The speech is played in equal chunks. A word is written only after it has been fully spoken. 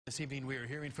This evening, we are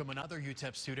hearing from another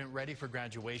UTEP student ready for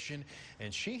graduation,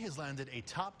 and she has landed a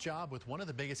top job with one of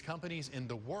the biggest companies in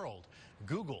the world,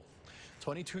 Google.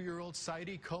 22-year-old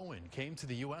Sadie Cohen came to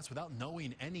the U.S. without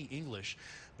knowing any English,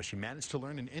 but she managed to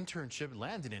land an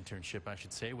internship, I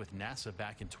should say, with NASA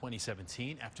back in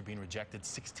 2017 after being rejected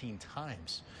 16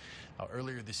 times.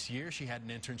 Earlier this year, she had an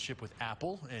internship with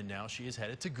Apple, and now she is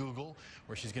headed to Google,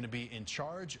 where she's going to be in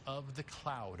charge of the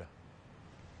cloud.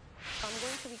 I'm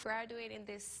going to be graduating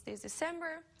this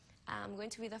December. I'm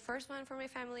going to be the first one for my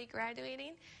family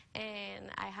graduating, and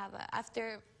I have,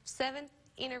 after 7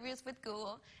 interviews with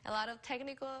Google, a lot of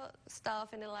technical stuff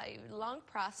and a long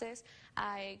process,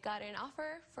 I got an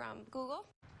offer from Google.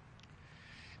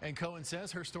 And Cohen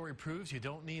says her story proves you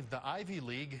don't need the Ivy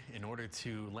League in order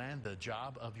to land the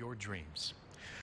job of your dreams.